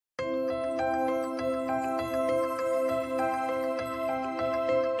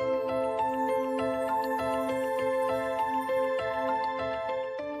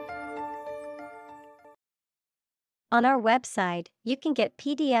On our website, you can get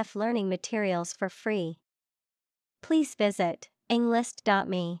PDF learning materials for free. Please visit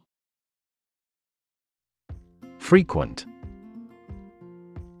englist.me. Frequent.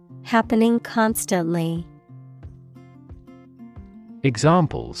 Happening constantly.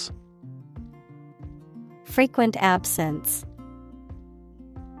 Examples: Frequent absence.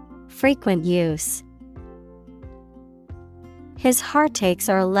 Frequent use. His heartaches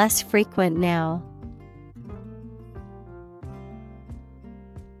are less frequent now.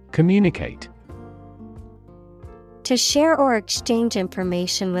 Communicate. To share or exchange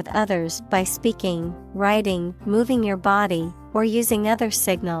information with others by speaking, writing, moving your body, or using other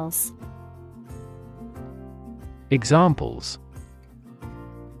signals. Examples: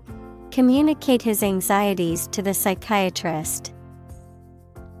 Communicate his anxieties to the psychiatrist.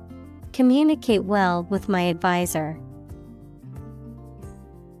 Communicate well with my advisor.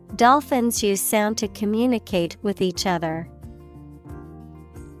 Dolphins use sound to communicate with each other.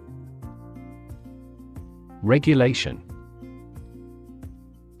 Regulation.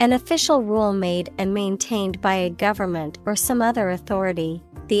 An official rule made and maintained by a government or some other authority,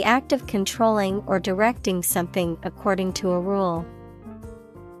 the act of controlling or directing something according to a rule.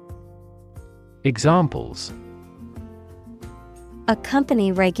 Examples: A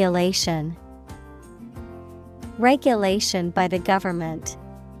company regulation. Regulation by the government.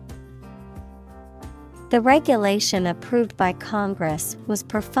 The regulation approved by Congress was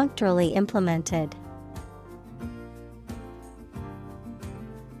perfunctorily implemented.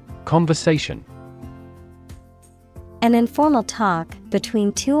 Conversation. An informal talk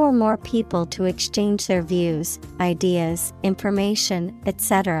between two or more people to exchange their views, ideas, information,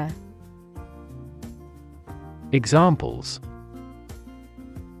 etc. Examples: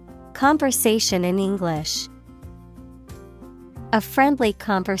 Conversation in English. A friendly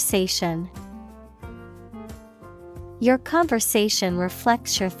conversation. Your conversation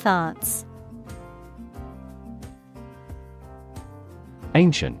reflects your thoughts.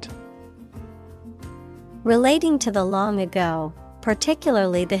 Ancient. Relating to the long ago,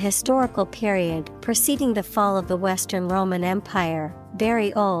 particularly the historical period preceding the fall of the Western Roman Empire,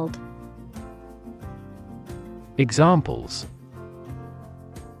 very old. Examples: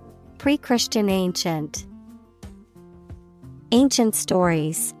 Pre-Christian ancient. Ancient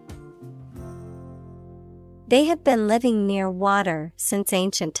stories. They have been living near water since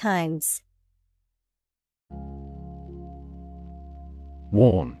ancient times.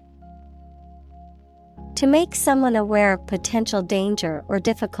 Warn. To make someone aware of potential danger or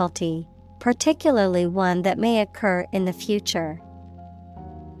difficulty, particularly one that may occur in the future.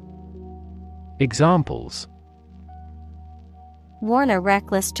 Examples: Warn a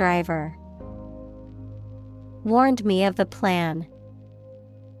reckless driver. Warned me of the plan.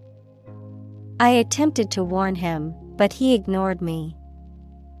 I attempted to warn him, but he ignored me.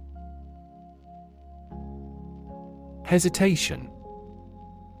 Hesitation.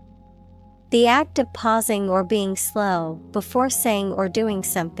 The act of pausing or being slow before saying or doing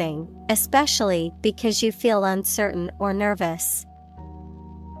something, especially because you feel uncertain or nervous.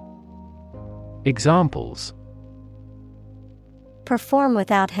 Examples: Perform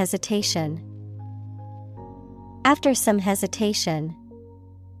without hesitation. After some hesitation.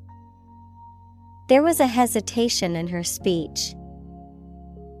 There was a hesitation in her speech.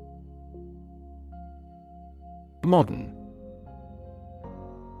 Modern.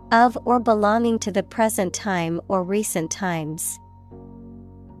 Of or belonging to the present time or recent times.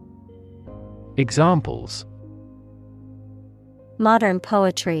 Examples: Modern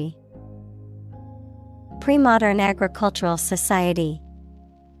poetry. Pre-modern agricultural society.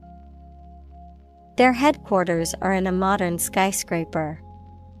 Their headquarters are in a modern skyscraper.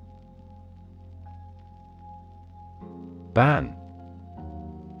 Ban.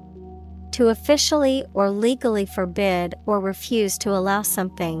 To officially or legally forbid or refuse to allow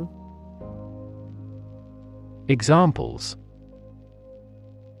something. Examples: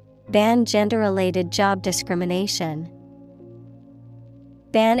 Ban gender-related job discrimination.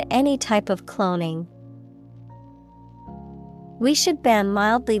 Ban any type of cloning. We should ban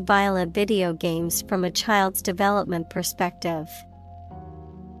mildly violent video games from a child's development perspective.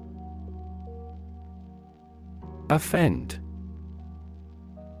 Offend.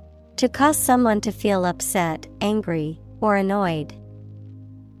 To cause someone to feel upset, angry, or annoyed.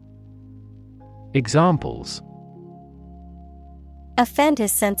 Examples: Offend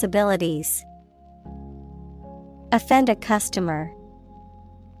his sensibilities. Offend a customer.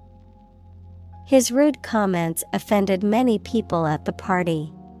 His rude comments offended many people at the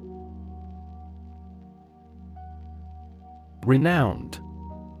party. Renowned.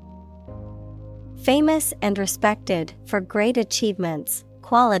 Famous and respected for great achievements,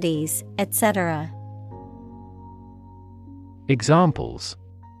 qualities, etc. Examples: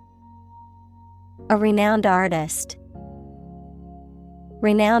 A renowned artist.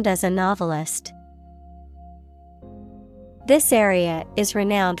 Renowned as a novelist. This area is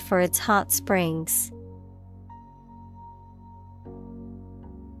renowned for its hot springs.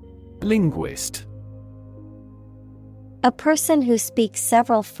 Linguist. A person who speaks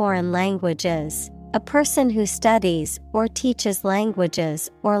several foreign languages, a person who studies or teaches languages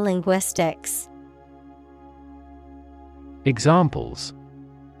or linguistics. Examples: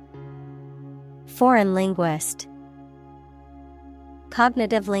 Foreign linguist.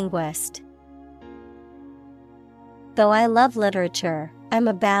 Cognitive linguist. Though I love literature, I'm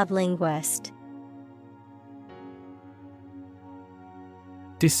a bad linguist.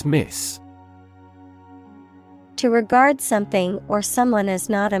 Dismiss. To regard something or someone as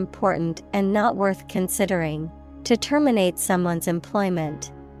not important and not worth considering. To terminate someone's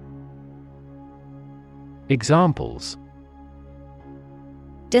employment. Examples: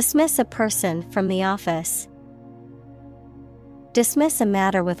 Dismiss a person from the office. Dismiss a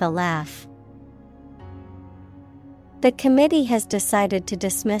matter with a laugh. The committee has decided to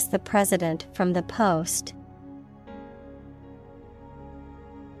dismiss the president from the post.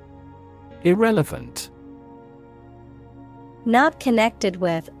 Irrelevant. Not connected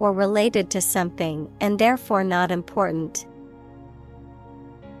with or related to something and therefore not important.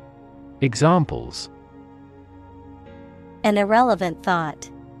 Examples: An irrelevant thought.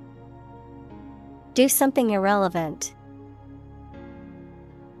 Do something irrelevant.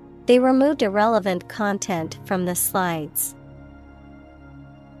 They removed irrelevant content from the slides.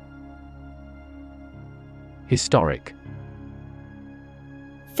 Historic.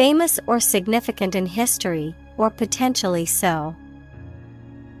 Famous or significant in history, or potentially so.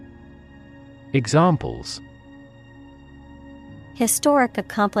 Examples: Historic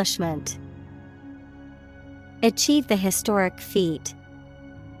accomplishment. Achieve the historic feat.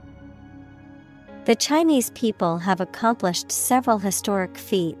 The Chinese people have accomplished several historic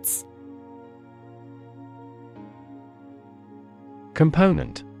feats.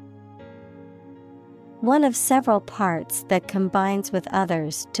 Component. One of several parts that combines with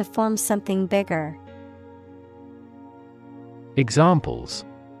others to form something bigger. Examples: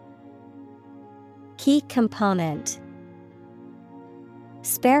 Key component.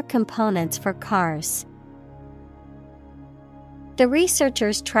 Spare components for cars. The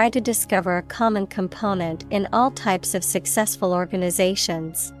researchers try to discover a common component in all types of successful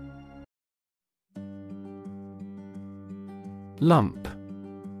organizations. Lump.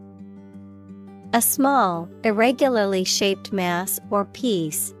 A small, irregularly shaped mass or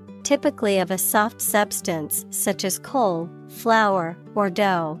piece, typically of a soft substance such as coal, flour, or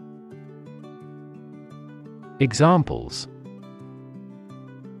dough. Examples: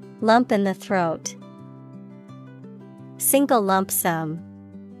 Lump in the throat. Single lump sum.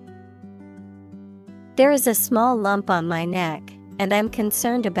 There is a small lump on my neck, and I'm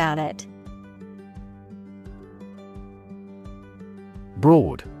concerned about it.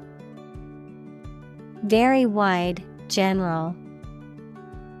 Broad. Very wide, general.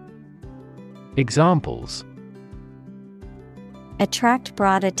 Examples: Attract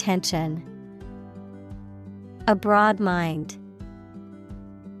broad attention. A broad mind.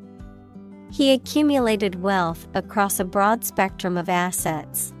 He accumulated wealth across a broad spectrum of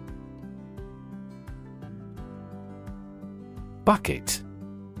assets. Bucket.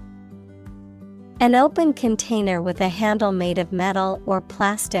 An open container with a handle made of metal or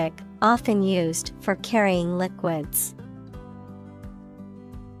plastic, often used for carrying liquids.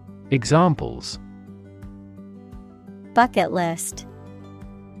 Examples: Bucket list.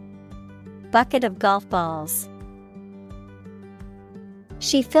 Bucket of golf balls.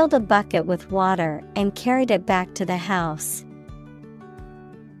 She filled a bucket with water and carried it back to the house.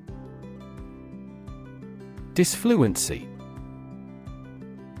 Disfluency.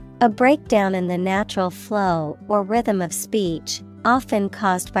 A breakdown in the natural flow or rhythm of speech, often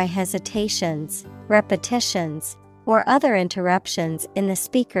caused by hesitations, repetitions, or other interruptions in the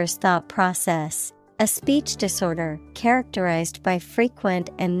speaker's thought process. A speech disorder characterized by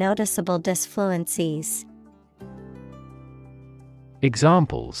frequent and noticeable disfluencies.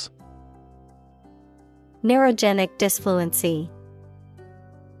 Examples: Neurogenic disfluency.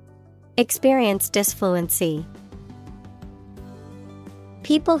 Experience disfluency.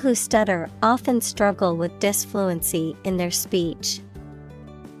 People who stutter often struggle with disfluency in their speech.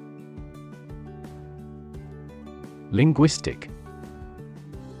 Linguistic.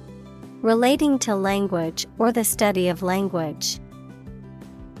 Relating to language or the study of language.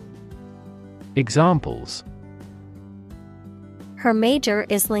 Examples: Her major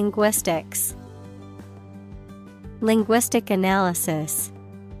is linguistics. Linguistic analysis.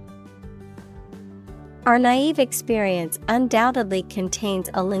 Our naive experience undoubtedly contains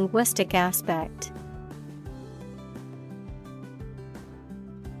a linguistic aspect.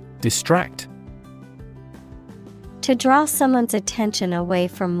 Distract. To draw someone's attention away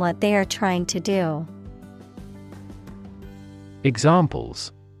from what they are trying to do.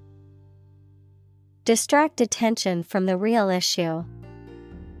 Examples: Distract attention from the real issue.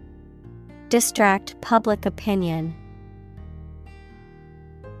 Distract public opinion.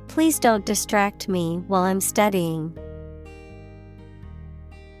 Please don't distract me while I'm studying.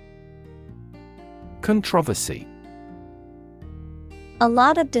 Controversy. A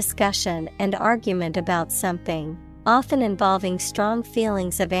lot of discussion and argument about something, often involving strong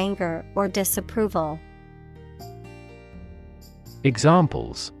feelings of anger or disapproval.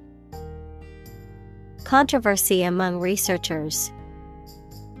 Examples: Controversy among researchers.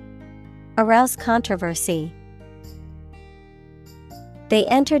 Arouse controversy. They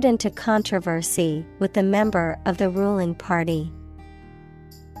entered into controversy with a member of the ruling party.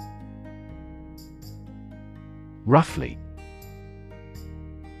 Roughly.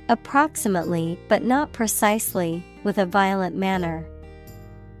 Approximately, but not precisely, with a violent manner.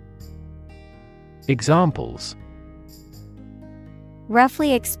 Examples: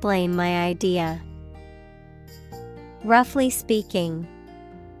 Roughly explain my idea. Roughly speaking.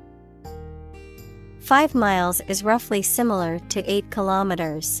 5 miles is roughly similar to 8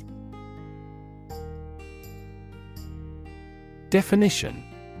 kilometers. Definition.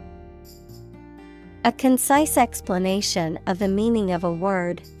 A concise explanation of the meaning of a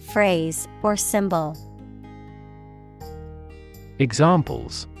word, phrase, or symbol.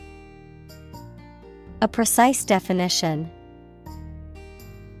 Examples: A precise definition.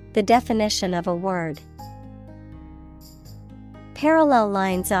 The definition of a word. Parallel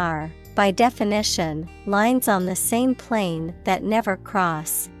lines are, by definition, lines on the same plane that never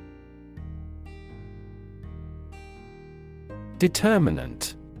cross.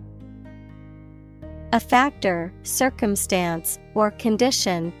 Determinant. A factor, circumstance, or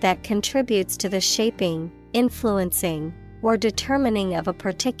condition that contributes to the shaping, influencing, or determining of a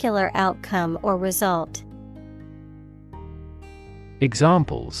particular outcome or result.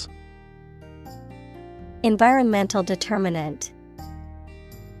 Examples: Environmental determinant.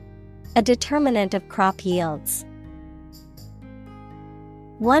 A determinant of crop yields.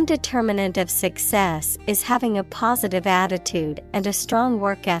 One determinant of success is having a positive attitude and a strong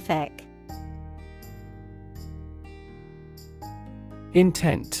work ethic.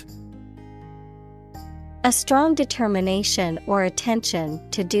 Intent. A strong determination or attention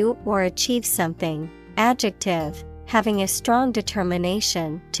to do or achieve something. Adjective, having a strong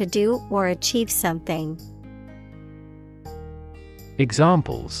determination to do or achieve something.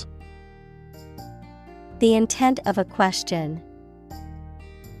 Examples: The intent of a question.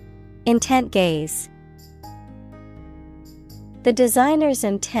 Intent gaze. The designer's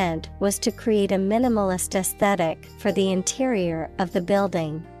intent was to create a minimalist aesthetic for the interior of the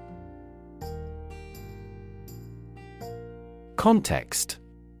building. Context.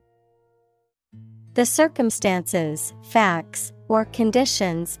 The circumstances, facts, or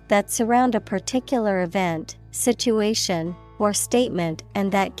conditions that surround a particular event, situation, or statement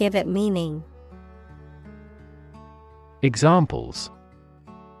and that give it meaning. Examples: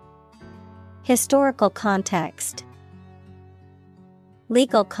 Historical context.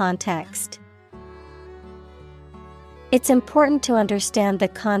 Legal context. It's important to understand the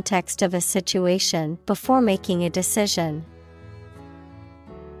context of a situation before making a decision.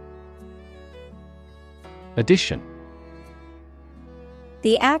 Addition.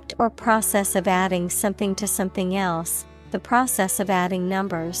 The act or process of adding something to something else, the process of adding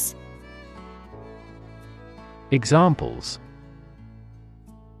numbers. Examples: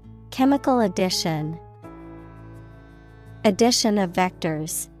 Chemical addition. Addition of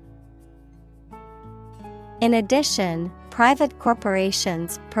vectors. In addition, private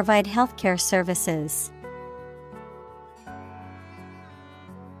corporations provide healthcare services.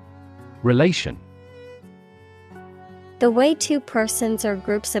 Relation. The way two persons or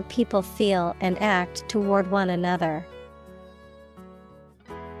groups of people feel and act toward one another.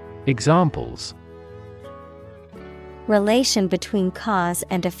 Examples: Relation between cause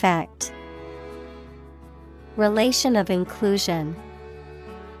and effect. Relation of inclusion.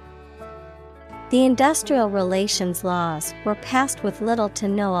 The industrial relations laws were passed with little to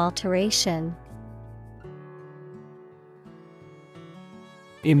no alteration.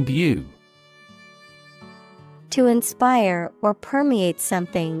 Imbue. To inspire or permeate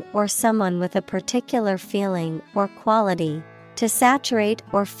something or someone with a particular feeling or quality. To saturate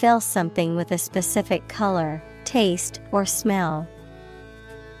or fill something with a specific color, taste, or smell.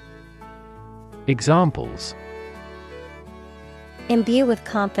 Examples: Imbue with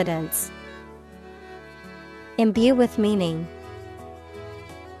confidence. Imbue with meaning.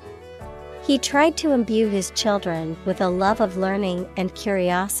 He tried to imbue his children with a love of learning and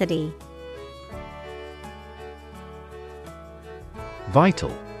curiosity.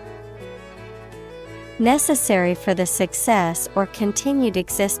 Vital. Necessary for the success or continued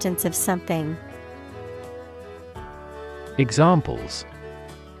existence of something. Examples: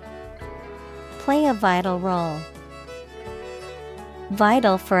 Play a vital role.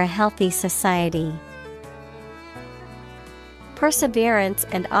 Vital for a healthy society. Perseverance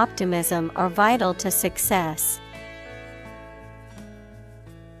and optimism are vital to success.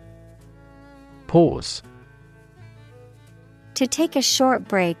 Pause. To take a short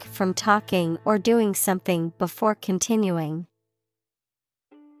break from talking or doing something before continuing.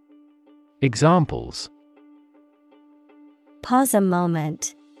 Examples: Pause a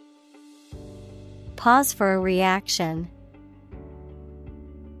moment. Pause for a reaction.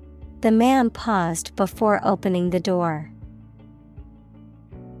 The man paused before opening the door.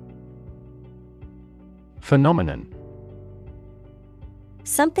 Phenomenon.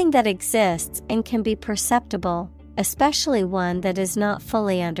 Something that exists and can be perceptible, especially one that is not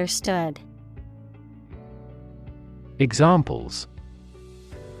fully understood. Examples: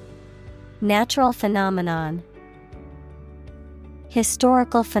 Natural phenomenon.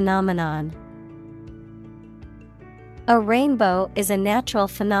 Historical phenomenon. A rainbow is a natural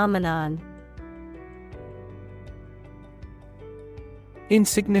phenomenon.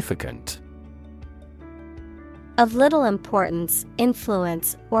 Insignificant. Of little importance,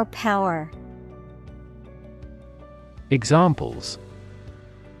 influence, or power. Examples: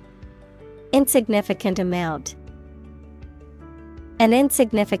 Insignificant amount. An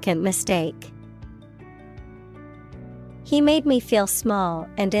insignificant mistake. He made me feel small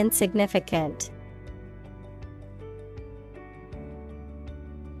and insignificant.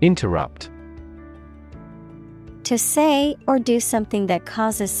 Interrupt. To say or do something that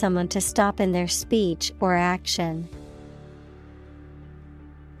causes someone to stop in their speech or action.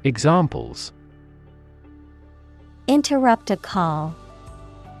 Examples: Interrupt a call.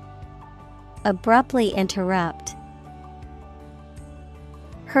 Abruptly interrupt.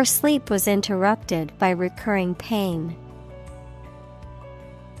 Her sleep was interrupted by recurring pain.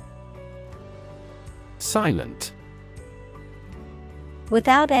 Silent.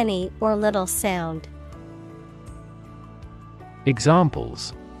 Without any or little sound.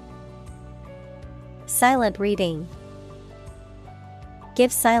 Examples: Silent reading.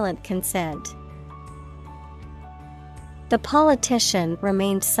 Give silent consent. The politician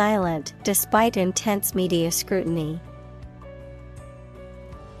remained silent despite intense media scrutiny.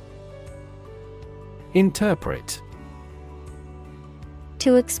 Interpret.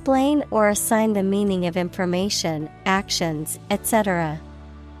 To explain or assign the meaning of information, actions, etc.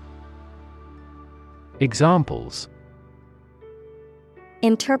 Examples: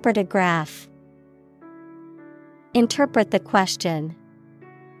 Interpret a graph. Interpret the question.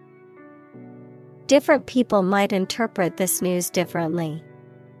 Different people might interpret this news differently.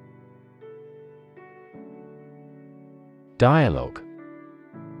 Dialogue.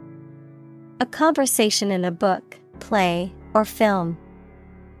 A conversation in a book, play, or film.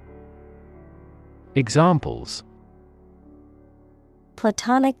 Examples: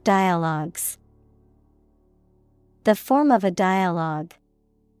 Platonic dialogues. The form of a dialogue.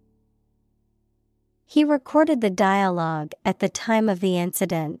 He recorded the dialogue at the time of the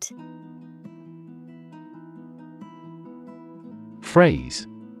incident. Phrase.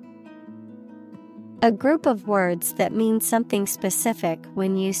 A group of words that mean something specific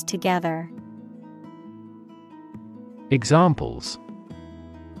when used together. Examples: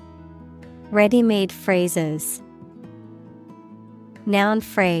 Ready-made phrases. Noun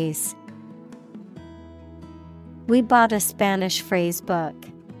phrase. We bought a Spanish phrase book.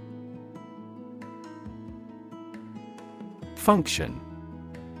 Function.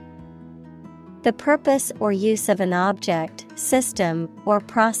 The purpose or use of an object, system, or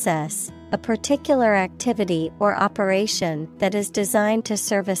process, a particular activity or operation that is designed to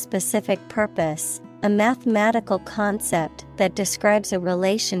serve a specific purpose, a mathematical concept that describes a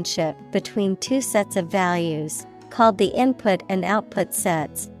relationship between two sets of values, called the input and output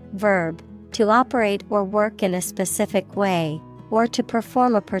sets. Verb, to operate or work in a specific way, or to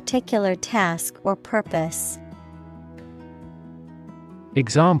perform a particular task or purpose.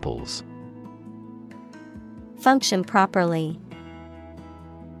 Examples: Function properly.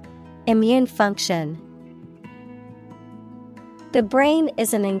 Immune function. The brain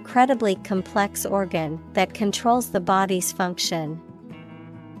is an incredibly complex organ that controls the body's function.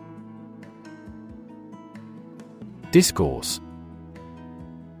 Discourse.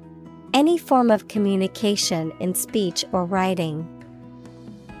 Any form of communication in speech or writing.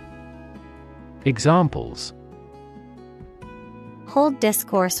 Examples. Hold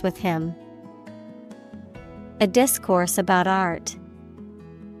discourse with him. A discourse about art.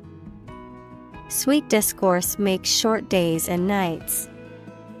 Sweet discourse makes short days and nights.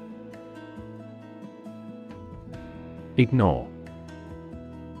 Ignore.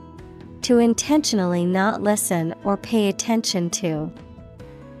 To intentionally not listen or pay attention to.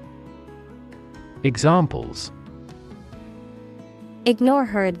 Examples. Ignore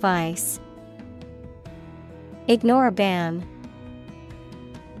her advice. Ignore a ban.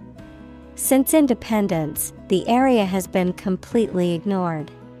 Since independence, the area has been completely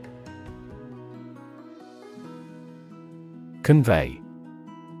ignored. Convey.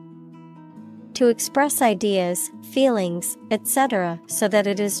 To express ideas, feelings, etc., so that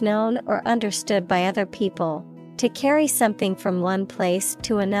it is known or understood by other people. To carry something from one place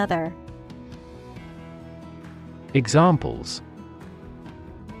to another. Examples.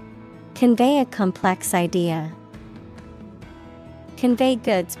 Convey a complex idea. Convey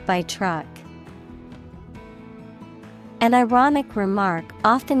goods by truck. An ironic remark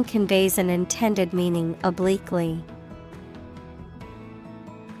often conveys an intended meaning obliquely.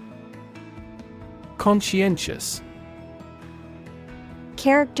 Conscientious.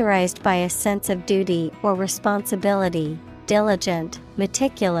 Characterized by a sense of duty or responsibility, diligent,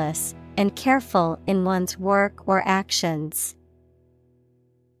 meticulous, and careful in one's work or actions.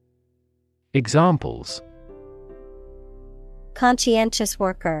 Examples. Conscientious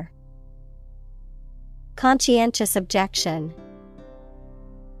worker. Conscientious objection.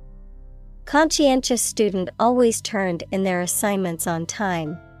 Conscientious student always turned in their assignments on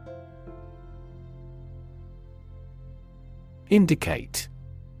time. Indicate.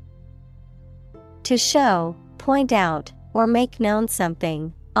 To show, point out, or make known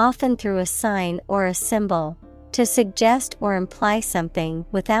something, often through a sign or a symbol. To suggest or imply something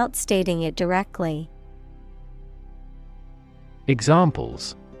without stating it directly.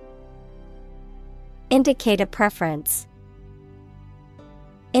 Examples. Indicate a preference.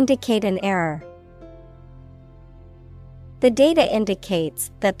 Indicate an error. The data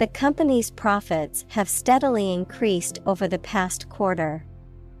indicates that the company's profits have steadily increased over the past quarter.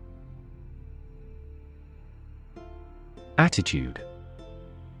 Attitude.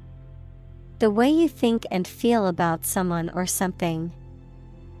 The way you think and feel about someone or something.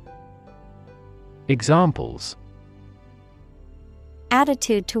 Examples.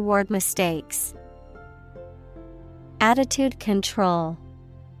 Attitude toward mistakes. Attitude control.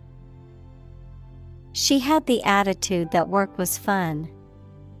 She had the attitude that work was fun.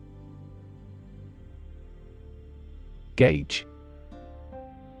 Gauge.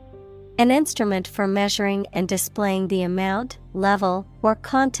 An instrument for measuring and displaying the amount, level, or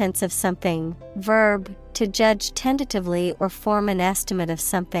contents of something. Verb, to judge tentatively or form an estimate of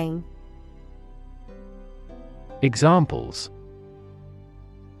something. Examples.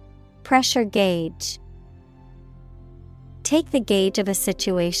 Pressure gauge. Take the gauge of a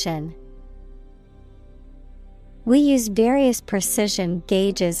situation. We use various precision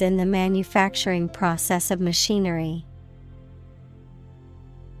gauges in the manufacturing process of machinery.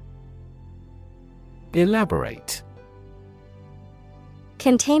 Elaborate.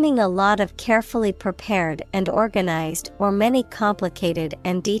 Containing a lot of carefully prepared and organized or many complicated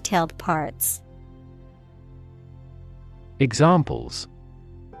and detailed parts. Examples.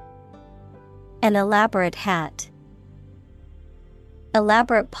 An elaborate hat.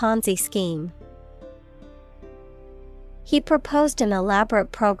 Elaborate Ponzi scheme. He proposed an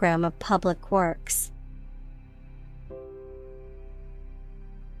elaborate program of public works.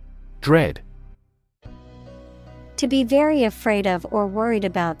 Dread. To be very afraid of or worried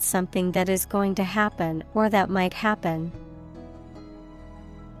about something that is going to happen or that might happen.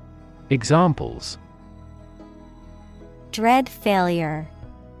 Examples. Dread failure.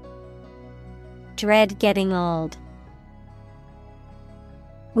 Dread getting old.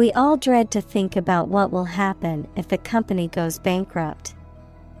 We all dread to think about what will happen if the company goes bankrupt.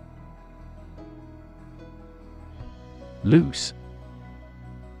 Loose.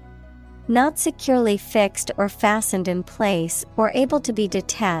 Not securely fixed or fastened in place or able to be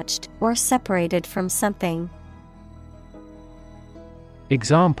detached or separated from something.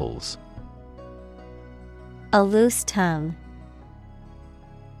 Examples. A loose tongue.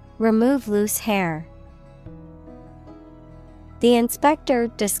 Remove loose hair. The inspector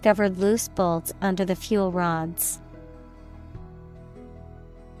discovered loose bolts under the fuel rods.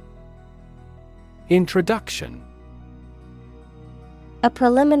 Introduction. A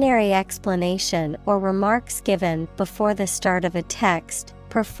preliminary explanation or remarks given before the start of a text,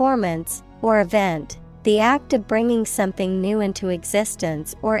 performance, or event, the act of bringing something new into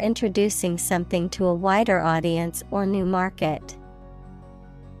existence or introducing something to a wider audience or new market.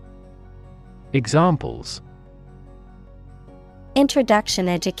 Examples: Introduction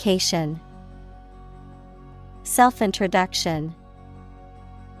education, self-introduction.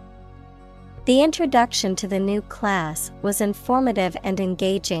 The introduction to the new class was informative and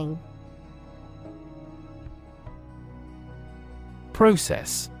engaging.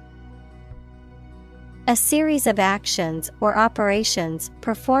 Process. A series of actions or operations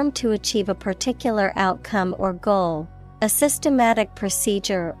performed to achieve a particular outcome or goal, a systematic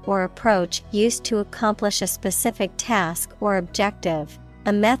procedure or approach used to accomplish a specific task or objective,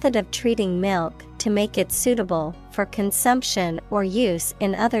 a method of treating milk to make it suitable for consumption or use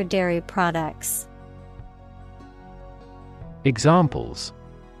in other dairy products. Examples: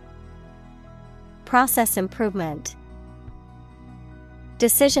 Process improvement,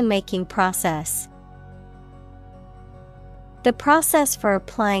 decision-making process. The process for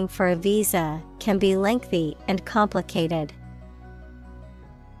applying for a visa can be lengthy and complicated.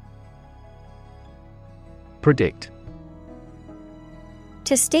 Predict.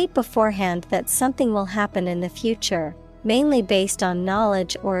 To state beforehand that something will happen in the future, mainly based on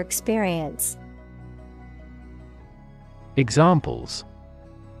knowledge or experience. Examples: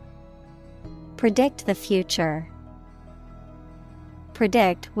 Predict the future.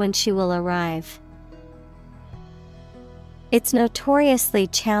 Predict when she will arrive. It's notoriously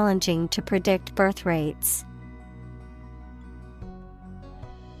challenging to predict birth rates.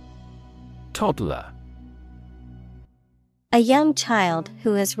 Toddler. A young child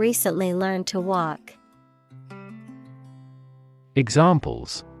who has recently learned to walk.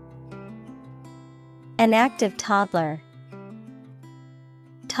 Examples: An active toddler.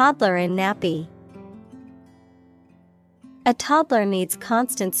 Toddler in nappy. A toddler needs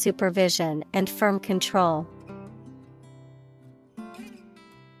constant supervision and firm control.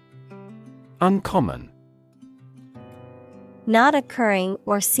 Uncommon. Not occurring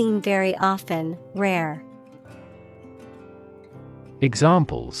or seen very often, rare.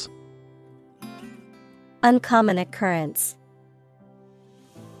 Examples: Uncommon occurrence.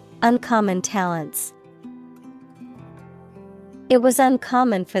 Uncommon talents. It was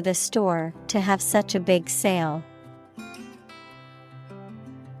uncommon for the store to have such a big sale.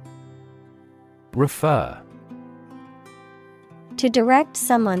 Refer. To direct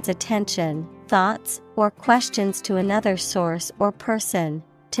someone's attention, thoughts, or questions to another source or person,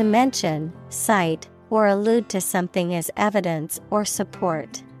 to mention, cite, or allude to something as evidence or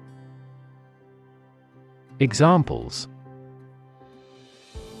support. Examples: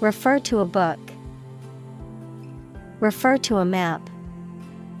 Refer to a book. Refer to a map.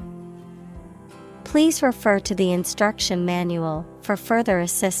 Please refer to the instruction manual for further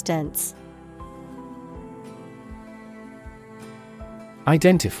assistance.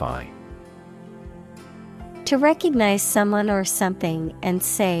 Identify. To recognize someone or something and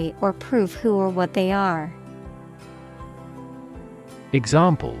say or prove who or what they are.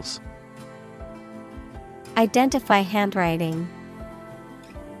 Examples: Identify handwriting.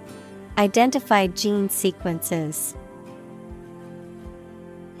 Identify gene sequences.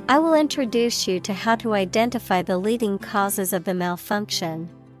 I will introduce you to how to identify the leading causes of the malfunction.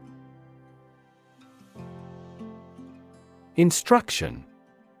 Instruction.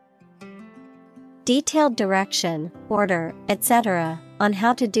 Detailed direction, order, etc. on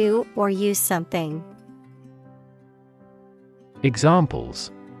how to do or use something.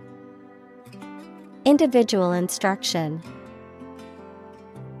 Examples: Individual instruction.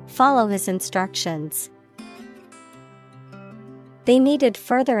 Follow his instructions. They needed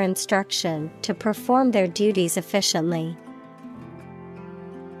further instruction to perform their duties efficiently.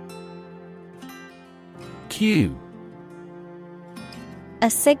 Cue. A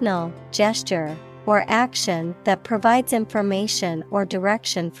signal, gesture, or action that provides information or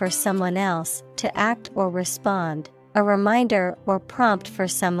direction for someone else to act or respond, a reminder or prompt for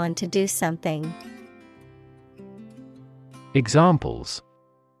someone to do something. Examples: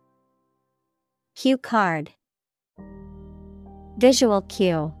 Cue card. Visual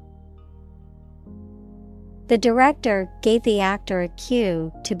cue. The director gave the actor a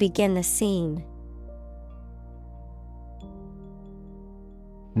cue to begin the scene.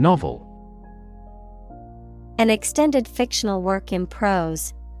 Novel. An extended fictional work in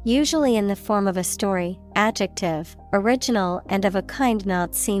prose, usually in the form of a story, adjective, original and of a kind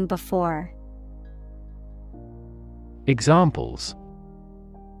not seen before. Examples: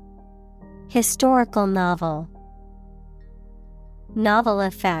 Historical novel. Novel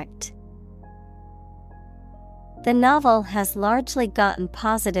effect. The novel has largely gotten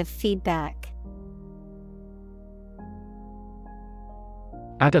positive feedback.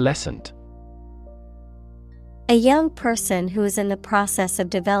 Adolescent. A young person who is in the process of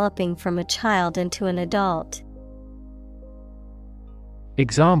developing from a child into an adult.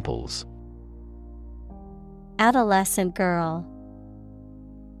 Examples: Adolescent girl.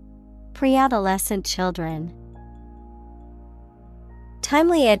 Pre-adolescent children.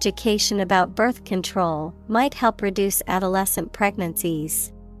 Timely education about birth control might help reduce adolescent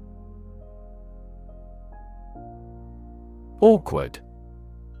pregnancies. Awkward.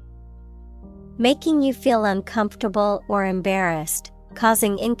 Making you feel uncomfortable or embarrassed,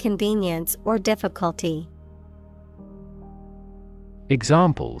 causing inconvenience or difficulty.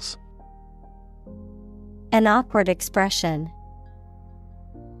 Examples: An awkward expression.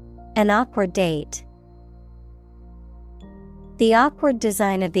 An awkward date. The awkward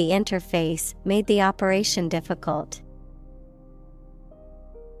design of the interface made the operation difficult.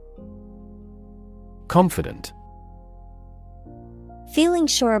 Confident. Feeling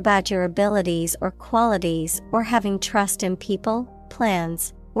sure about your abilities or qualities, or having trust in people,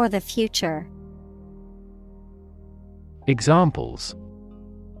 plans, or the future. Examples: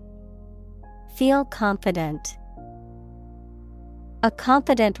 Feel confident. A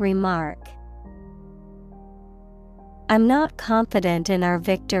confident remark. I'm not confident in our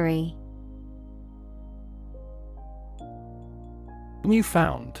victory.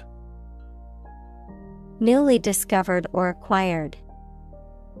 Newfound. Newly discovered or acquired.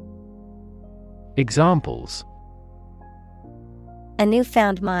 Examples: A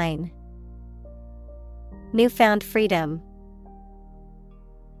newfound mine. Newfound freedom.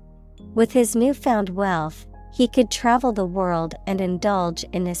 With his newfound wealth, he could travel the world and indulge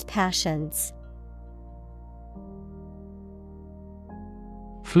in his passions.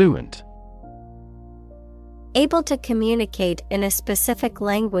 Fluent. Able to communicate in a specific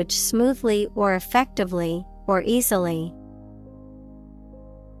language smoothly or effectively, or easily.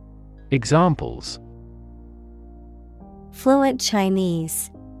 Examples: Fluent Chinese.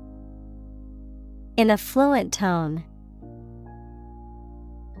 In a fluent tone.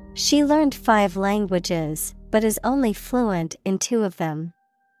 She learned 5 languages, but is only fluent in 2 of them.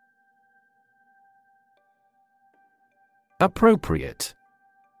 Appropriate.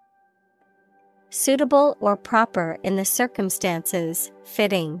 Suitable or proper in the circumstances,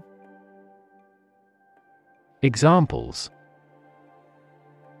 fitting. Examples: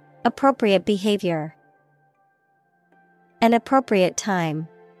 Appropriate behavior. An appropriate time.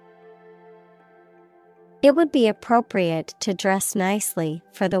 It would be appropriate to dress nicely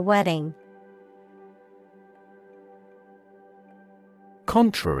for the wedding.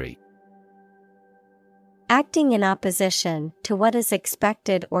 Contrary. Acting in opposition to what is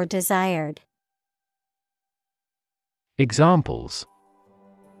expected or desired. Examples: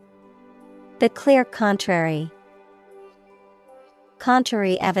 The clear contrary.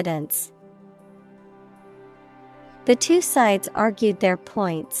 Contrary evidence. The 2 sides argued their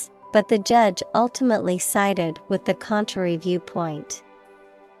points, but the judge ultimately sided with the contrary viewpoint.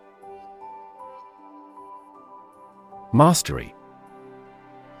 Mastery.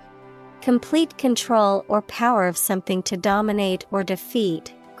 Complete control or power of something to dominate or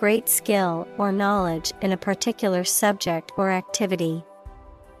defeat, great skill or knowledge in a particular subject or activity.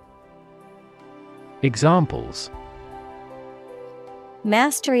 Examples: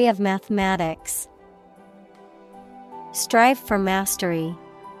 Mastery of mathematics. Strive for mastery.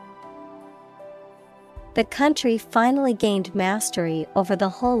 The country finally gained mastery over the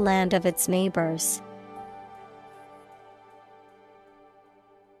whole land of its neighbors.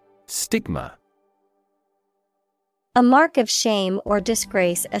 Stigma. A mark of shame or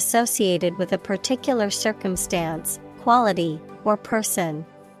disgrace associated with a particular circumstance, quality, or person.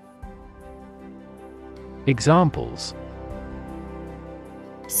 Examples: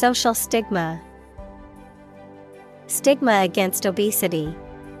 Social stigma. Stigma against obesity.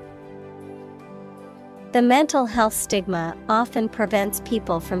 The mental health stigma often prevents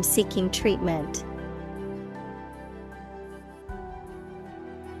people from seeking treatment.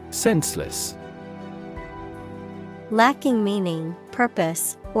 Senseless. Lacking meaning,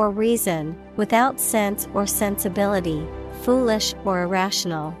 purpose, or reason, without sense or sensibility, foolish or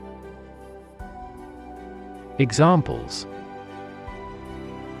irrational. Examples: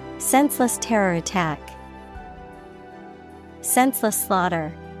 Senseless terror attack. Senseless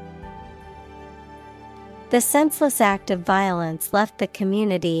slaughter. The senseless act of violence left the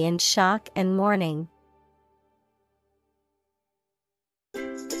community in shock and mourning.